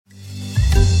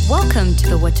Welcome to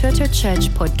the Watoto Church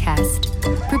podcast.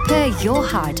 Prepare your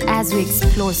heart as we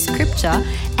explore scripture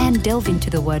and delve into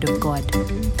the Word of God.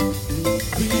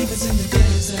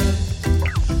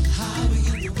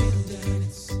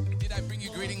 Did I bring you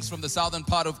greetings from the southern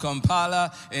part of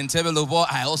Kampala in Lalobo?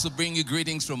 I also bring you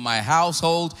greetings from my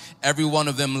household. Every one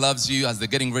of them loves you as they're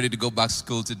getting ready to go back to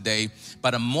school today.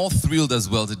 But I'm more thrilled as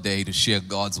well today to share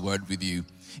God's Word with you.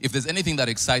 If there's anything that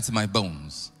excites my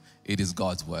bones, it is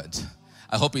God's Word.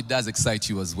 I hope it does excite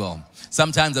you as well.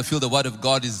 Sometimes I feel the Word of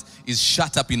God is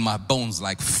shut up in my bones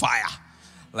like fire,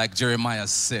 like Jeremiah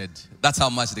said. That's how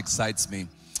much it excites me.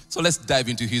 So let's dive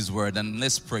into His Word and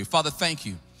let's pray. Father, thank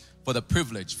you for the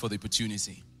privilege, for the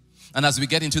opportunity. And as we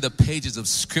get into the pages of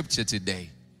Scripture today,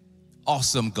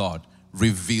 awesome God,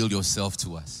 reveal yourself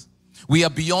to us. We are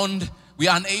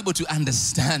unable to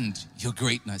understand your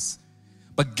greatness,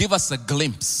 but give us a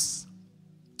glimpse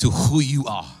to who you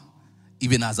are,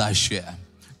 even as I share.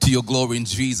 To your glory in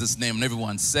Jesus' name. And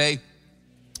everyone say,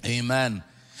 amen.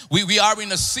 We are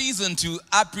in a season to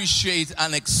appreciate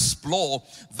and explore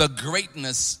the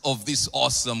greatness of this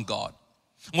awesome God.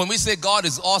 When we say God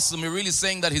is awesome, we're really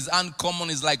saying that He's uncommon,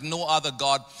 is like no other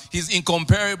God. He's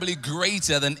incomparably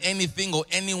greater than anything or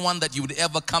anyone that you would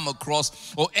ever come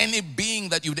across, or any being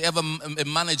that you would ever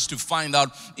manage to find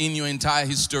out in your entire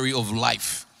history of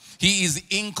life. He is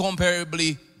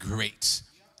incomparably great.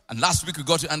 And last week we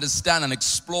got to understand and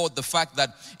explore the fact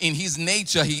that in His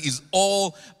nature He is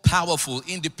all powerful,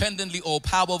 independently all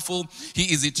powerful.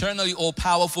 He is eternally all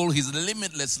powerful. He's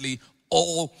limitlessly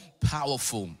all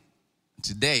powerful.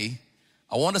 Today,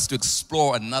 I want us to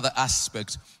explore another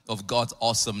aspect of God's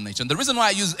awesome nature. And the reason why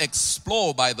I use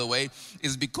explore, by the way,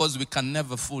 is because we can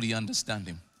never fully understand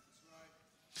Him.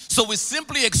 So we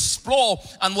simply explore,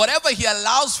 and whatever He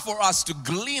allows for us to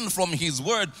glean from His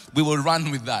Word, we will run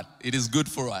with that. It is good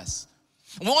for us.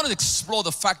 And we want to explore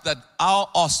the fact that our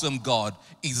awesome God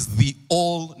is the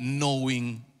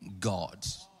all-knowing God.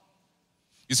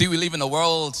 You see, we live in a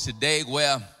world today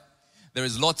where there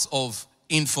is lots of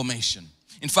information.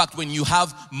 In fact, when you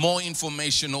have more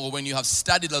information, or when you have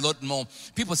studied a lot more,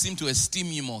 people seem to esteem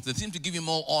you more. They seem to give you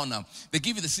more honor. They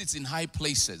give you the seats in high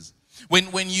places.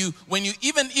 When you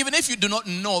even if you do not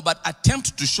know but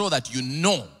attempt to show that you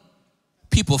know,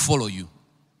 people follow you.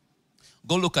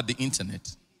 Go look at the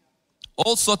internet.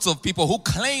 All sorts of people who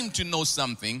claim to know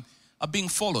something are being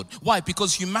followed. Why?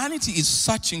 Because humanity is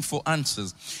searching for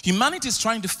answers. Humanity is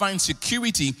trying to find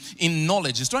security in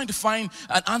knowledge. It's trying to find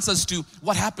answers to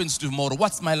what happens tomorrow.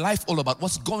 What's my life all about?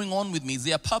 What's going on with me? Is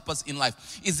there a purpose in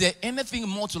life? Is there anything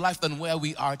more to life than where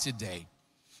we are today?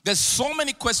 There's so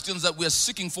many questions that we're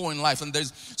seeking for in life, and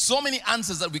there's so many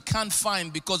answers that we can't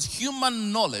find because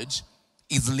human knowledge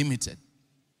is limited.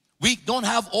 We don't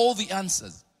have all the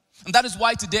answers. And that is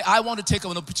why today I want to take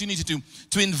an opportunity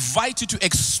to invite you to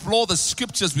explore the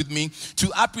scriptures with me,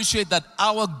 to appreciate that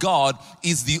our God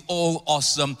is the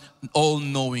all-awesome,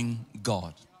 all-knowing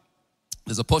God.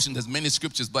 There's a portion, there's many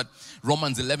scriptures, but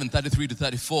Romans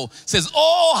 11:33-34 says,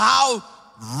 oh,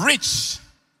 how rich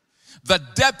the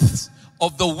depth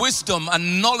of the wisdom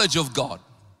and knowledge of God.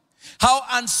 How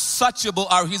unsearchable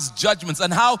are His judgments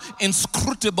and how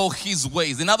inscrutable His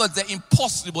ways. In other words, they're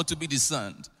impossible to be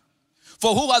discerned.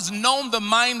 For who has known the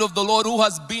mind of the Lord? Who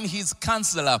has been His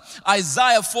counselor?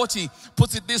 Isaiah 40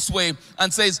 puts it this way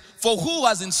and says, for who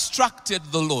has instructed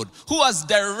the Lord? Who has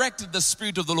directed the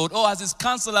Spirit of the Lord? Or as His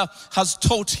counselor has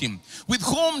taught Him? With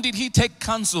whom did He take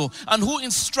counsel? And who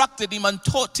instructed Him and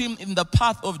taught Him in the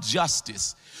path of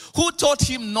justice? Who taught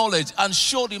Him knowledge and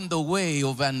showed Him the way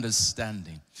of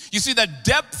understanding? You see, the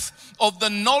depth of the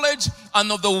knowledge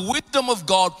and of the wisdom of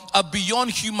God are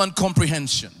beyond human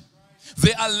comprehension.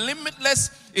 They are limitless.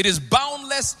 It is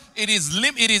boundless.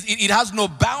 It has no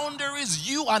boundaries.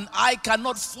 You and I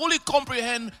cannot fully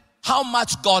comprehend how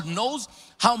much God knows,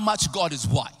 how much God is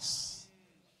wise.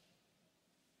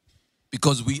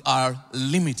 Because we are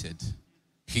limited.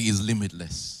 He is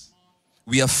limitless.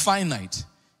 We are finite.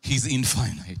 He's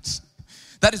infinite.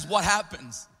 That is what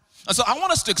happens. And so I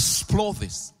want us to explore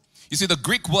this. You see, the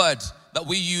Greek word that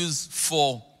we use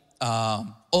for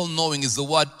all-knowing is the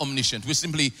word omniscient, which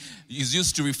simply is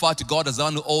used to refer to God as the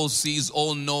one who all sees,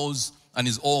 all knows, and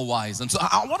is all wise. And so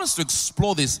I want us to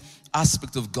explore this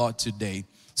aspect of God today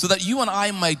so that you and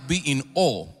I might be in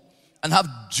awe and have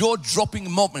jaw-dropping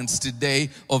moments today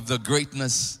of the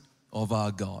greatness of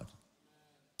our God.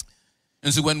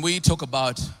 And so when we talk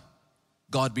about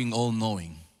God being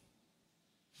all-knowing,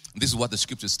 this is what the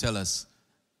scriptures tell us.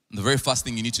 And the very first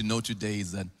thing you need to know today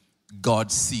is that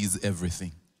God sees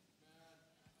everything.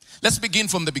 Let's begin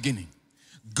from the beginning.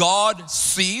 God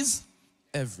sees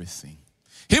everything.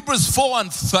 Hebrews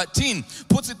 4:13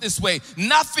 puts it this way: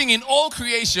 nothing in all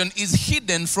creation is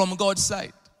hidden from God's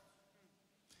sight.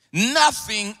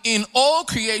 Nothing in all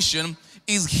creation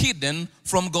is hidden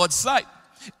from God's sight.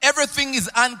 Everything is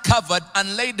uncovered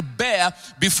and laid bare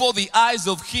before the eyes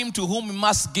of him to whom we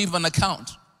must give an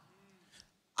account.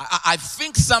 I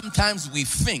think sometimes we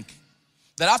think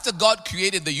that after God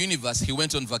created the universe, he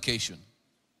went on vacation.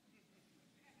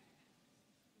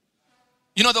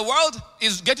 You know, the world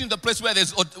is getting to the place where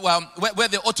where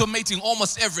they're automating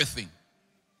almost everything.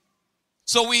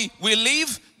 So we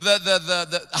leave,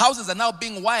 the houses are now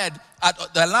being wired.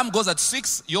 The alarm goes at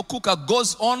 6, your cooker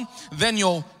goes on, then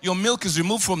your milk is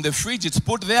removed from the fridge, it's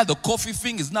put there, the coffee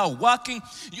thing is now working.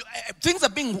 Things are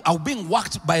being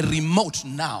worked by remote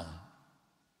now.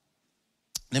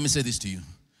 Let me say this to you.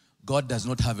 God does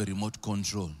not have a remote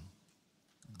control.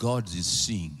 God is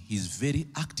seeing. He's very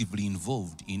actively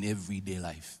involved in everyday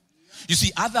life. You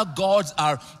see, other gods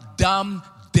are dumb,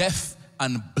 deaf,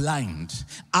 and blind.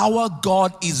 Our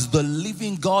God is the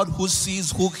living God who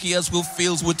sees, who hears, who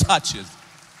feels, who touches.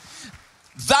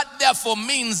 That therefore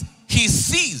means he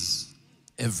sees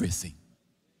everything.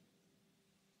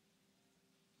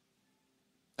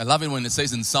 I love it when it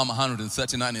says in Psalm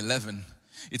 139:11,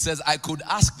 it says, I could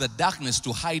ask the darkness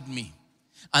to hide me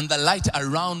and the light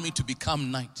around me to become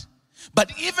night.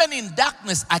 But even in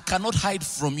darkness, I cannot hide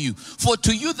from you. For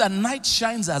to you, the night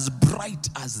shines as bright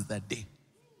as the day.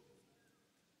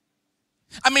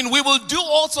 I mean, we will do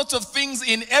all sorts of things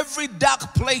in every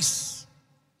dark place.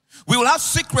 We will have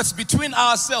secrets between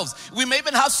ourselves. We may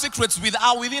even have secrets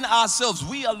within ourselves,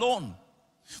 we alone.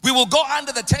 We will go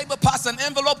under the table, pass an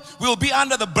envelope. We will be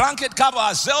under the blanket, cover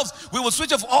ourselves. We will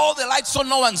switch off all the lights so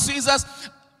no one sees us.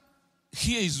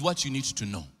 Here is what you need to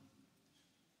know.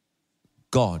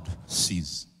 God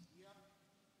sees.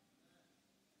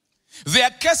 There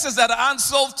are cases that are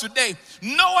unsolved today.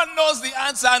 No one knows the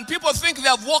answer, and people think they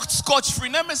have walked scotch-free.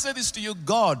 Let me say this to you.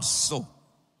 God saw.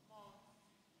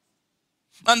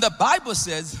 And the Bible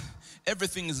says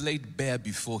everything is laid bare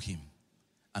before him,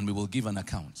 and we will give an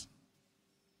account.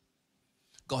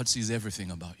 God sees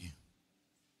everything about you.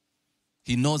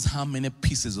 He knows how many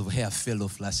pieces of hair fell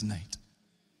off last night.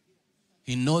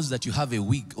 He knows that you have a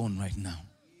wig on right now.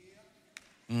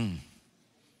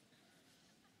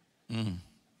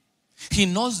 He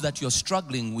knows that you're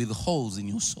struggling with holes in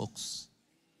your socks.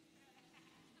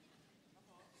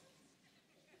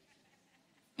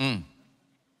 He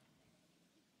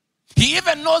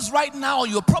even knows right now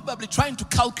you're probably trying to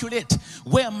calculate,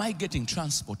 where am I getting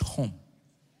transport home?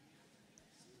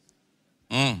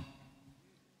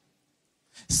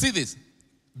 See this.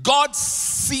 God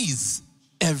sees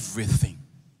everything.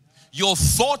 Your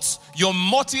thoughts, your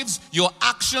motives, your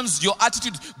actions, your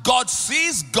attitude. God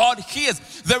sees, God hears.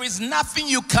 There is nothing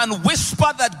you can whisper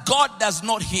that God does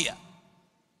not hear.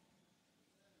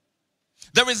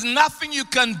 There is nothing you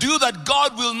can do that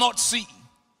God will not see.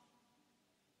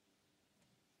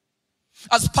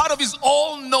 As part of his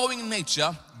all-knowing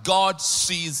nature, God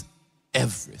sees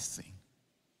everything.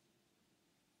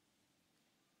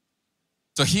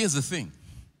 So here's the thing.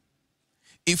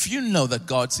 If you know that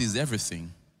God sees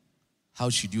everything, how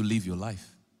should you live your life?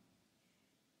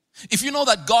 If you know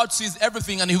that God sees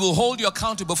everything and he will hold you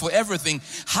accountable for everything,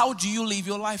 how do you live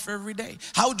your life every day?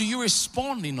 How do you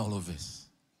respond in all of this?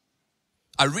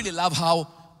 I really love how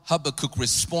Habakkuk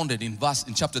responded in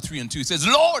chapter 3 and 2. He says,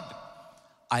 Lord,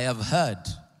 I have heard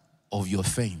of your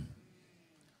fame.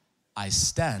 I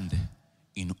stand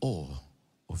in awe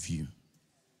of you.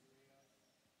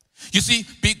 You see,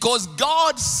 because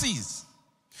God sees,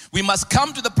 we must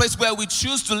come to the place where we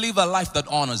choose to live a life that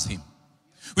honors him.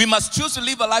 We must choose to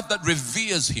live a life that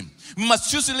reveres him. We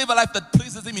must choose to live a life that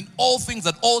pleases him in all things,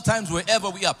 at all times, wherever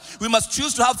we are. We must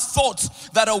choose to have thoughts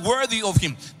that are worthy of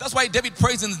him. That's why David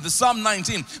prays in the Psalm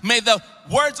 19, may the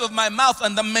words of my mouth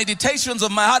and the meditations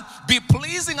of my heart be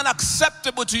pleasing and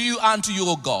acceptable to you and to you,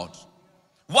 O God.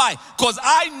 Why? Because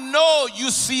I know you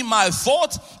see my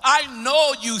thoughts. I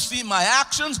know you see my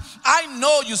actions. I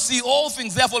know you see all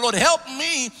things. Therefore, Lord, help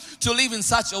me to live in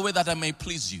such a way that I may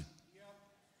please you.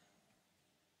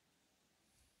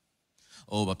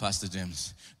 Oh, but Pastor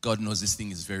James, God knows this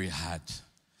thing is very hard.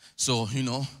 So, you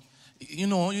know,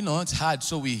 it's hard.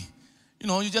 So you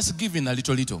just give in a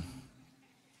little.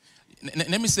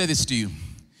 Let me say this to you.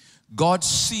 God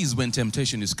sees when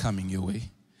temptation is coming your way.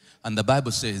 And the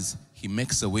Bible says he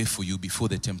makes a way for you before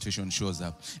the temptation shows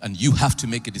up. And you have to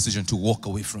make a decision to walk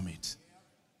away from it.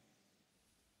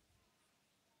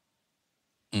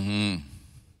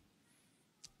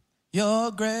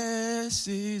 Your grace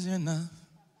is enough.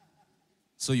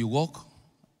 So you walk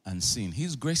and sin.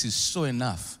 His grace is so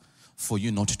enough for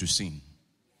you not to sin.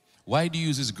 Why do you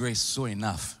use His grace so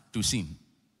enough to sin?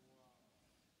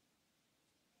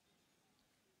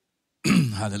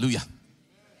 Hallelujah.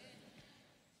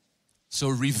 So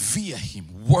revere Him,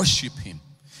 worship Him.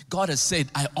 God has said,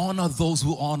 I honor those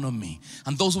who honor me,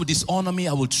 and those who dishonor me,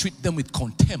 I will treat them with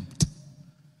contempt.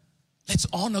 Let's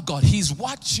honor God. He's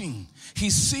watching.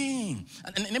 He's seeing.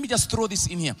 And let me just throw this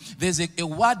in here. There's a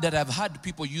word that I've had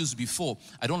people use before.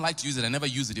 I don't like to use it. I never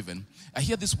use it even. I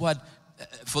hear this word.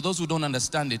 For those who don't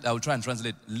understand it, I will try and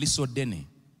translate. Lisodene.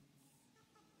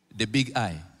 The big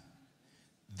I.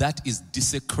 That is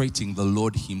desecrating the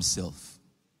Lord Himself.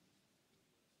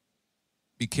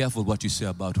 Be careful what you say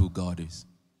about who God is.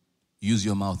 Use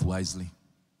your mouth wisely.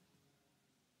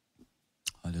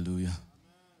 Hallelujah.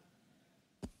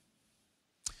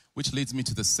 Which leads me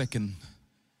to the second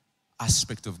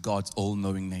aspect of God's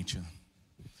all-knowing nature,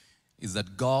 is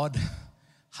that God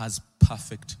has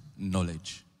perfect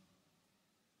knowledge.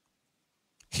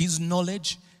 His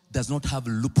knowledge does not have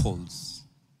loopholes.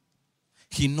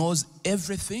 He knows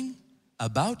everything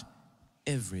about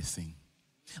everything.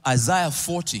 Isaiah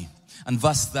 40 and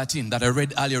verse 13 that I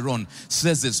read earlier on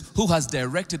says this: who has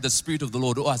directed the Spirit of the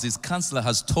Lord, or as His counselor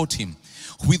has taught him?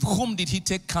 With whom did He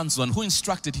take counsel, and who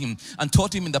instructed him and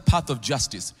taught him in the path of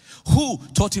justice? Who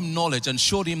taught him knowledge and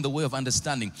showed him the way of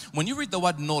understanding? When you read the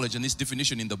word knowledge and its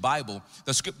definition in the Bible,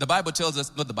 the Bible tells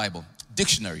us, not the Bible,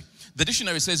 dictionary. The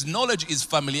dictionary says knowledge is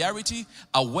familiarity,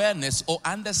 awareness, or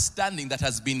understanding that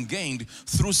has been gained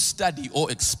through study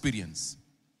or experience.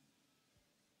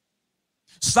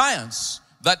 Science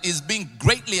that is being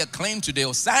greatly acclaimed today,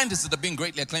 or scientists that are being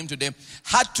greatly acclaimed today,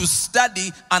 had to study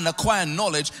and acquire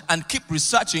knowledge and keep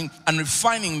researching and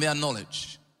refining their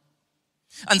knowledge.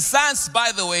 And science,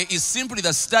 by the way, is simply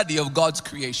the study of God's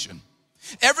creation.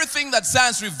 Everything that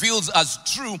science reveals as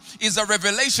true is a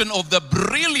revelation of the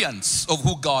brilliance of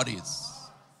who God is.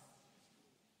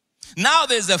 Now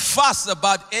there's a fuss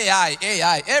about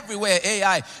AI, everywhere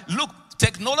AI. Look,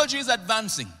 technology is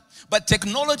advancing, but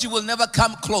technology will never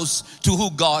come close to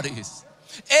who God is.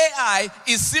 AI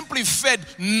is simply fed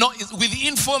with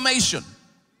information.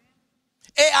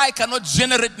 AI cannot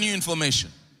generate new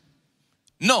information.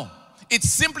 No, it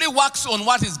simply works on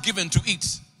what is given to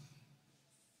it.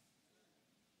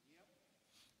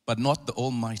 But not the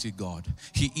Almighty God.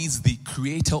 He is the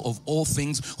creator of all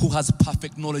things, who has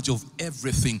perfect knowledge of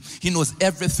everything. He knows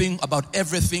everything about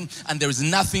everything, and there is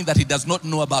nothing that He does not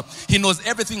know about. He knows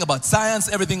everything about science,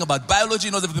 everything about biology,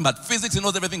 He knows everything about physics, He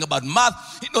knows everything about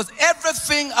math. He knows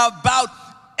everything about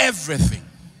everything.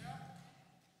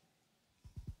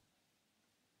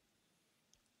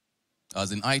 I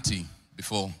was in IT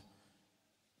before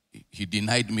He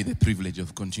denied me the privilege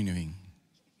of continuing.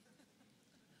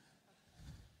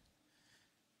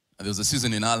 There was a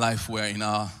season in our life where in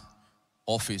our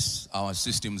office, our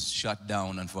systems shut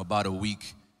down, and for about a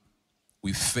week,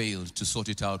 we failed to sort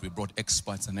it out. We brought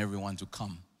experts and everyone to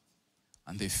come,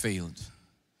 and they failed.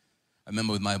 I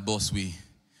remember with my boss, we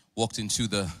walked into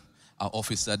our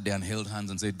office that day and held hands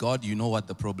and said, God, you know what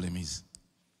the problem is.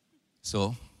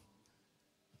 So,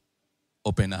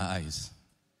 open our eyes.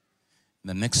 In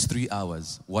the next 3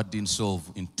 hours, what didn't solve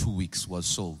in 2 weeks was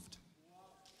solved.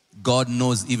 God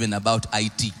knows even about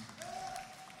IT.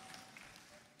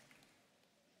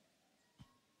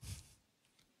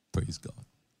 Praise God.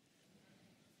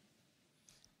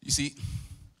 You see,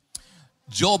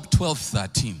 Job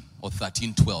 12:13 or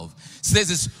 13:12 says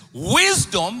this: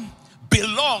 wisdom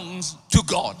belongs to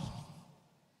God.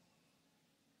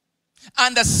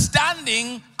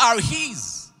 Understanding are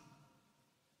His.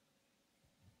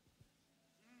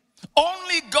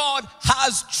 Only God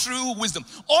has true wisdom.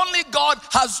 Only God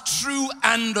has true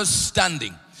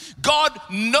understanding. God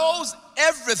knows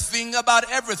everything about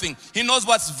everything. He knows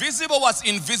what's visible, what's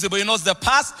invisible. He knows the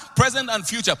past, present, and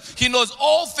future. He knows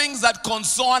all things that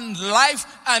concern life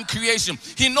and creation.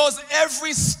 He knows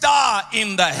every star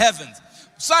in the heavens.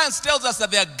 Science tells us that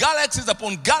there are galaxies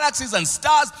upon galaxies and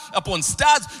stars upon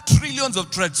stars, trillions of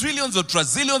trillions of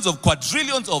trazillions of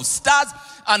quadrillions of stars.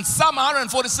 And Psalm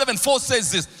 147:4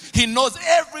 says this: He knows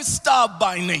every star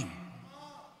by name.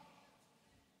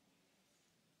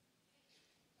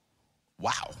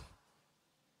 Wow.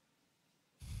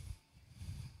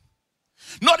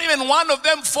 Not even one of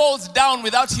them falls down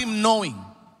without Him knowing.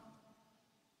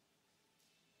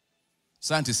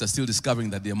 Scientists are still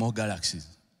discovering that there are more galaxies.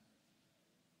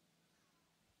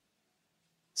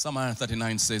 Psalm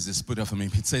 139 says this, put it up for me.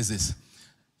 It says this: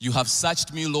 you have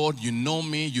searched me, Lord, you know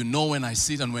me, you know when I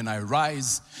sit and when I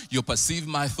rise. You perceive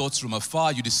my thoughts from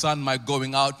afar, you discern my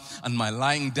going out and my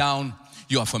lying down.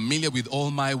 You are familiar with all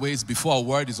my ways. Before a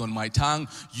word is on my tongue,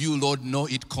 you, Lord, know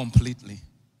it completely.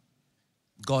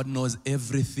 God knows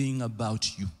everything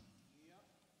about you.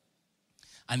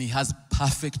 And he has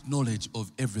perfect knowledge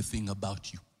of everything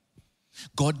about you.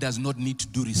 God does not need to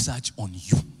do research on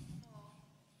you.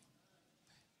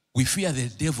 We fear the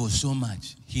devil so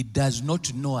much. He does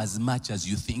not know as much as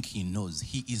you think he knows.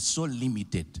 He is so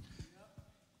limited.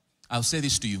 I'll say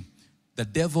this to you. The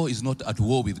devil is not at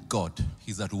war with God.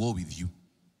 He's at war with you.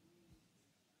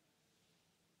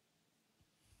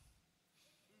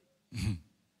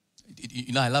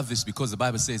 You know, I love this because the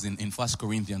Bible says in 1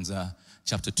 Corinthians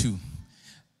chapter 2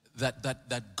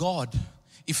 that God,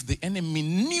 if the enemy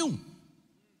knew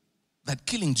that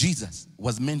killing Jesus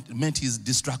was meant his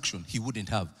destruction, he wouldn't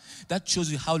have. That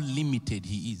shows you how limited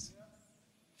he is.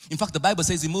 In fact, the Bible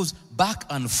says he moves back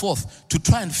and forth to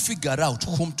try and figure out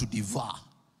whom to devour.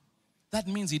 That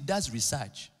means he does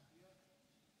research.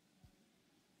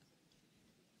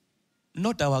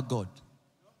 Not our God.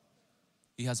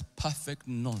 He has perfect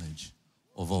knowledge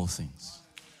of all things.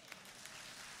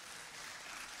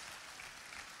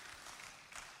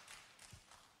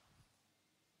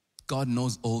 God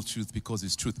knows all truth because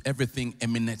it's truth. Everything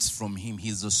emanates from him.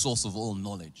 He's the source of all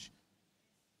knowledge.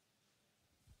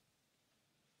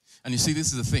 And you see,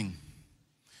 this is the thing.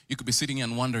 You could be sitting here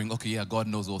and wondering, okay, yeah, God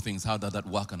knows all things. How does that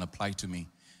work and apply to me?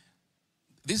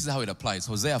 This is how it applies.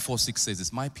 Hosea 4:6 says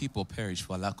this, my people perish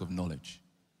for lack of knowledge.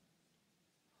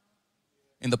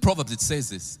 In the Proverbs, it says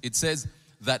this. It says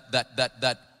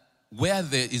that where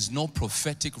there is no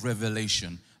prophetic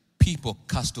revelation, people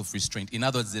cast off restraint. In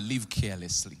other words, they live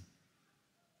carelessly.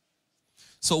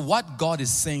 So what God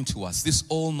is saying to us, this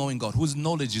all-knowing God, whose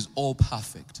knowledge is all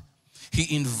perfect,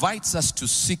 he invites us to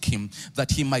seek him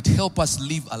that he might help us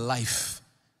live a life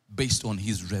based on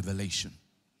his revelation.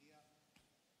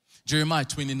 Jeremiah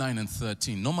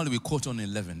 29:13. Normally we quote on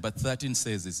 11, but 13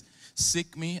 says this.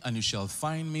 Seek me and you shall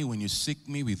find me when you seek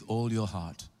me with all your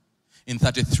heart. In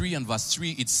 33 and verse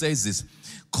 3, it says this.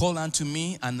 Call unto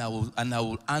me and I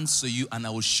will answer you and I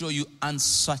will show you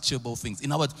unsearchable things.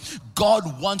 In other words,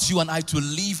 God wants you and I to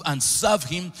live and serve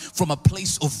him from a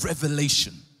place of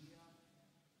revelation.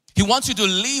 He wants you to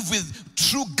live with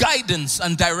true guidance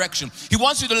and direction. He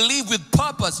wants you to live with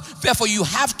purpose. Therefore, you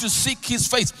have to seek his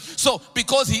face. So,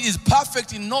 because he is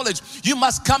perfect in knowledge, you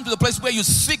must come to the place where you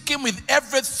seek him with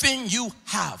everything you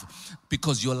have.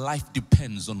 Because your life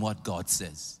depends on what God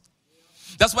says.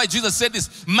 That's why Jesus said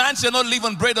this, man shall not live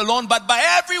on bread alone, but by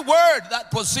every word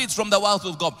that proceeds from the mouth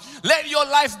of God. Let your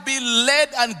life be led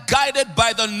and guided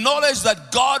by the knowledge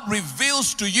that God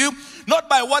reveals to you. Not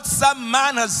by what some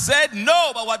man has said,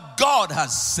 no, but what God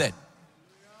has said.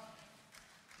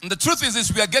 And the truth is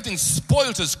this, we are getting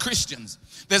spoiled as Christians.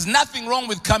 There's nothing wrong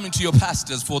with coming to your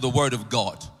pastors for the word of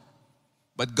God.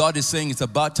 But God is saying it's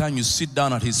about time you sit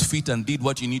down at his feet and did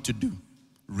what you need to do.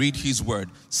 Read his word,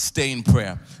 stay in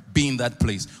prayer, be in that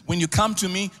place. When you come to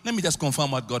me, let me just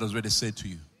confirm what God has already said to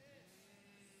you.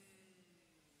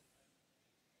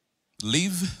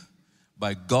 Live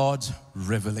by God's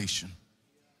revelation.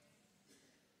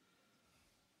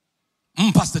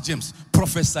 Pastor James,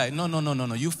 prophesy. No.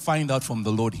 You find out from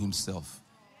the Lord himself.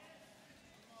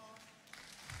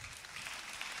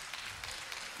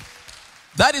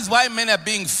 That is why men are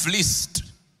being fleeced.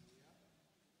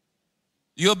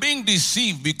 You're being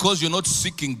deceived because you're not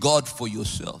seeking God for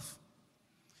yourself.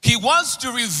 He wants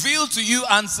to reveal to you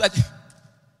answer.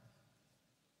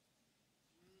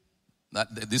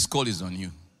 That this call is on you,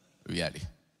 really.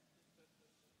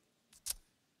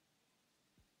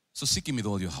 So seek him with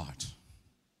all your heart.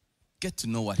 Get to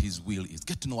know what his will is.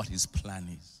 Get to know what his plan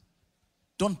is.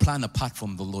 Don't plan apart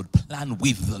from the Lord. Plan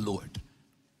with the Lord.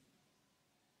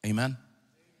 Amen?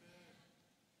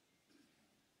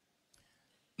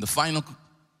 The final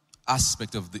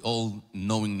aspect of the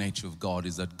all-knowing nature of God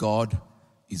is that God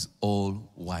is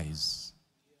all-wise.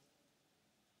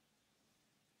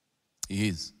 He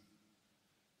is.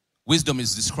 Wisdom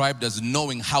is described as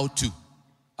knowing how to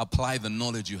apply the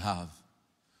knowledge you have.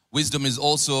 Wisdom is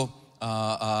also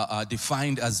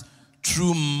defined as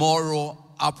true moral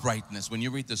uprightness when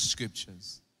you read the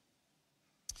scriptures.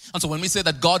 And so when we say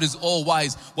that God is all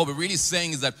wise, what we're really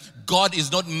saying is that God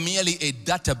is not merely a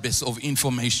database of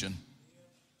information,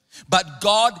 but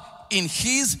God in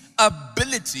his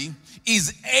ability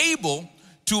is able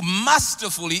to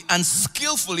masterfully and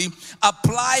skillfully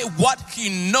apply what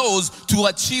he knows to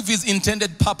achieve his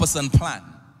intended purpose and plan.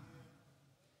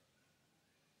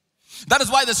 That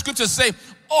is why the scriptures say,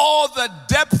 all the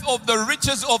depth of the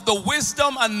riches of the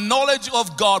wisdom and knowledge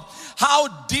of God, how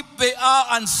deep they are,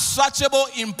 unsearchable,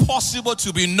 impossible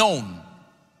to be known.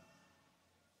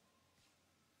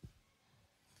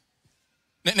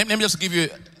 Let me just give you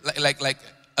like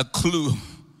a clue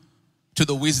to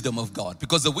the wisdom of God.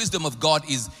 Because the wisdom of God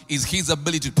is his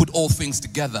ability to put all things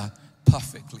together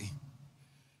perfectly.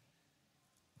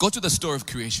 Go to the story of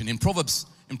creation. In Proverbs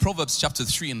chapter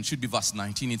 3, and it should be verse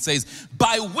 19, it says,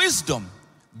 by wisdom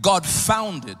God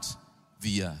founded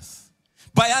the earth.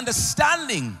 By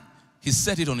understanding, he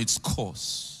set it on its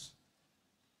course.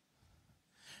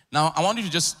 Now, I want you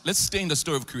to let's stay in the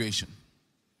story of creation.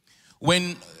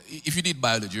 If you did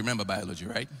biology, remember biology,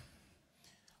 right?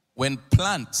 When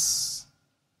plants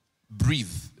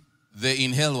breathe, they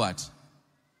inhale what?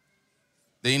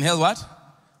 They inhale what?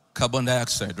 Carbon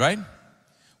dioxide, right?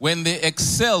 When they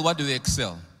exhale, what do they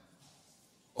exhale?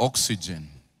 Oxygen.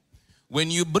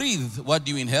 When you breathe, what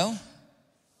do you inhale?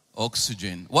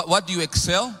 Oxygen. What do you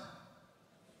exhale?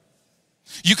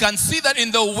 You can see that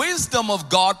in the wisdom of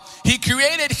God, he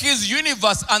created his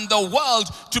universe and the world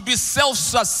to be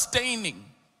self-sustaining.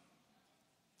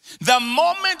 The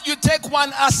moment you take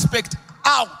one aspect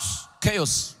out,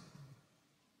 chaos.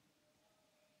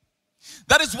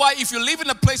 That is why if you live in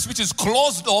a place which is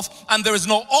closed off and there is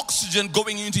no oxygen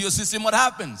going into your system, what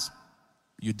happens?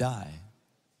 You die.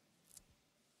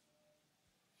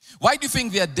 Why do you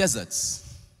think there are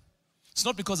deserts? It's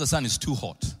not because the sun is too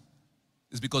hot.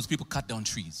 It's because people cut down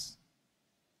trees.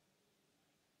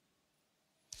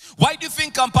 Why do you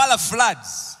think Kampala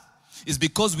floods? It's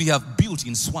because we have built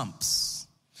in swamps.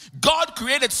 God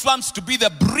created swamps to be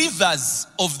the breathers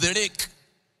of the lake.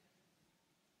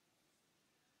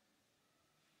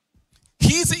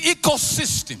 His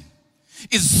ecosystem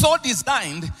is so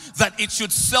designed that it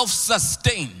should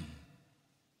self-sustain.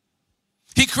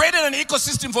 He created an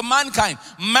ecosystem for mankind,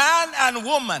 man and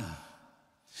woman.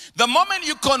 The moment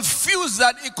you confuse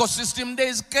that ecosystem, there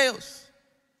is chaos.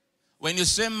 When you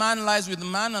say man lies with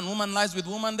man and woman lies with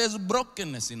woman, there's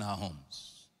brokenness in our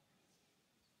homes.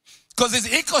 Because his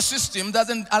ecosystem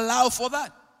doesn't allow for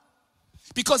that.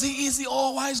 Because he is the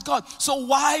all-wise God. So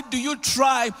why do you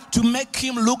try to make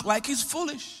him look like he's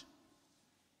foolish?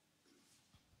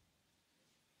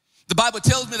 The Bible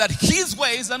tells me that his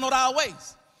ways are not our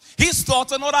ways. His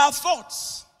thoughts are not our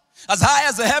thoughts. As high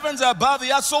as the heavens are above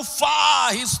the earth, so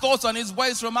far his thoughts and his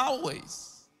ways from our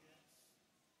ways.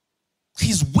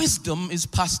 His wisdom is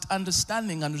past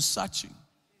understanding and researching.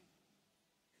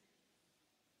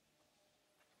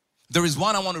 There is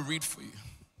one I want to read for you.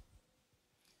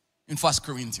 In 1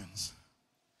 Corinthians.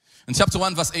 In chapter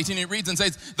 1 verse 18 it reads and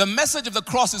says, the message of the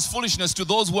cross is foolishness to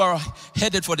those who are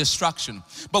headed for destruction.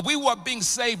 But we who are being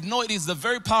saved know it is the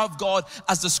very power of God.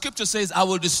 As the scripture says, I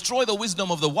will destroy the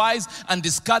wisdom of the wise and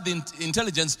discard the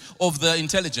intelligence of the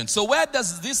intelligent. So where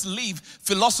does this leave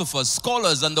philosophers,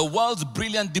 scholars, and the world's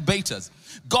brilliant debaters?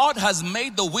 God has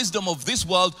made the wisdom of this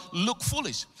world look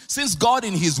foolish. Since God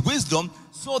in his wisdom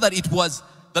saw that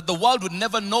the world would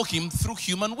never know him through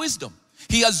human wisdom.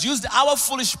 He has used our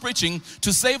foolish preaching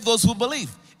to save those who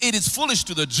believe. It is foolish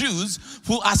to the Jews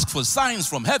who ask for signs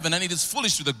from heaven, and it is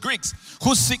foolish to the Greeks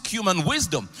who seek human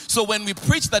wisdom. So when we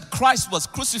preach that Christ was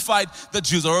crucified, the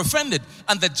Jews are offended,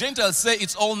 and the Gentiles say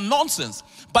it's all nonsense.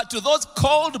 But to those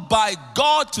called by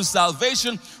God to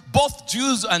salvation, both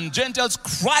Jews and Gentiles,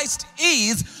 Christ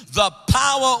is the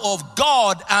power of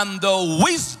God and the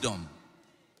wisdom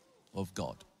of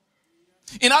God.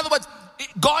 In other words,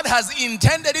 God has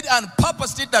intended it and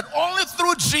purposed it that only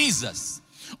through Jesus,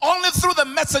 only through the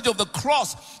message of the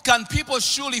cross, can people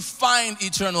surely find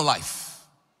eternal life.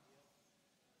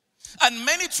 And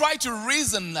many try to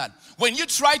reason that. When you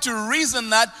try to reason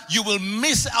that, you will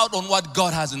miss out on what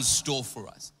God has in store for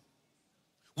us.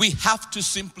 We have to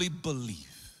simply believe.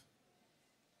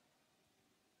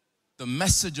 The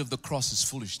message of the cross is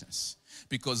foolishness.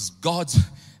 Because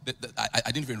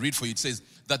I didn't even read for you, it says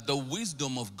that the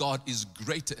wisdom of God is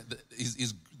greater,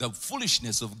 the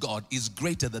foolishness of God is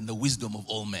greater than the wisdom of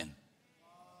all men.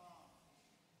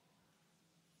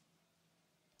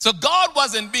 So God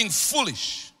wasn't being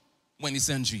foolish when he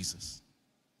sent Jesus.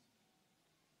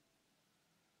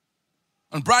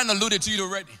 And Brian alluded to it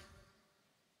already.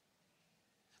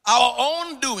 Our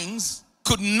own doings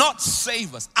could not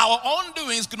save us. Our own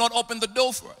doings could not open the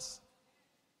door for us.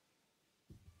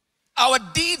 Our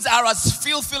deeds are as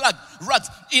filthy like rags.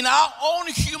 In our own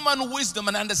human wisdom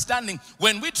and understanding,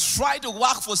 when we try to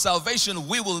work for salvation,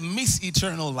 we will miss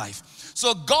eternal life.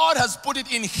 So God has put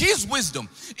it in his wisdom,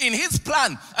 in his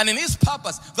plan, and in his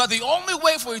purpose, that the only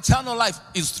way for eternal life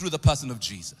is through the person of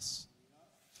Jesus.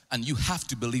 And you have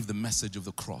to believe the message of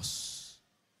the cross.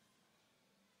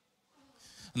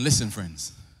 And listen,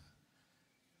 friends.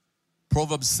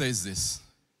 Proverbs says this,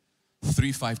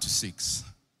 3:5-6.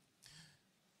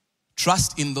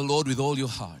 Trust in the Lord with all your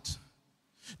heart.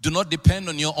 Do not depend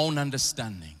on your own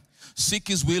understanding. Seek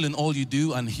His will in all you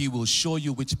do, and He will show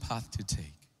you which path to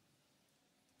take.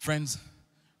 Friends,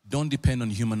 don't depend on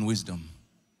human wisdom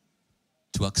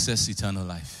to access eternal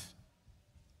life.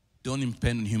 Don't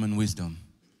depend on human wisdom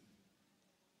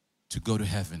to go to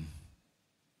heaven.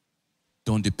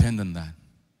 Don't depend on that.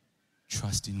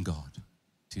 Trust in God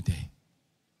today.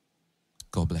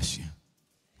 God bless you.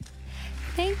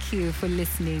 Thank you for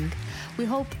listening. We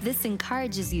hope this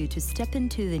encourages you to step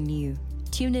into the new.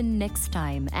 Tune in next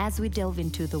time as we delve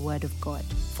into the Word of God.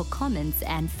 For comments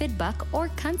and feedback or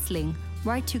counseling,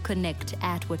 write to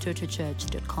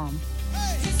connect@watotochurch.com.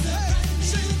 Hey,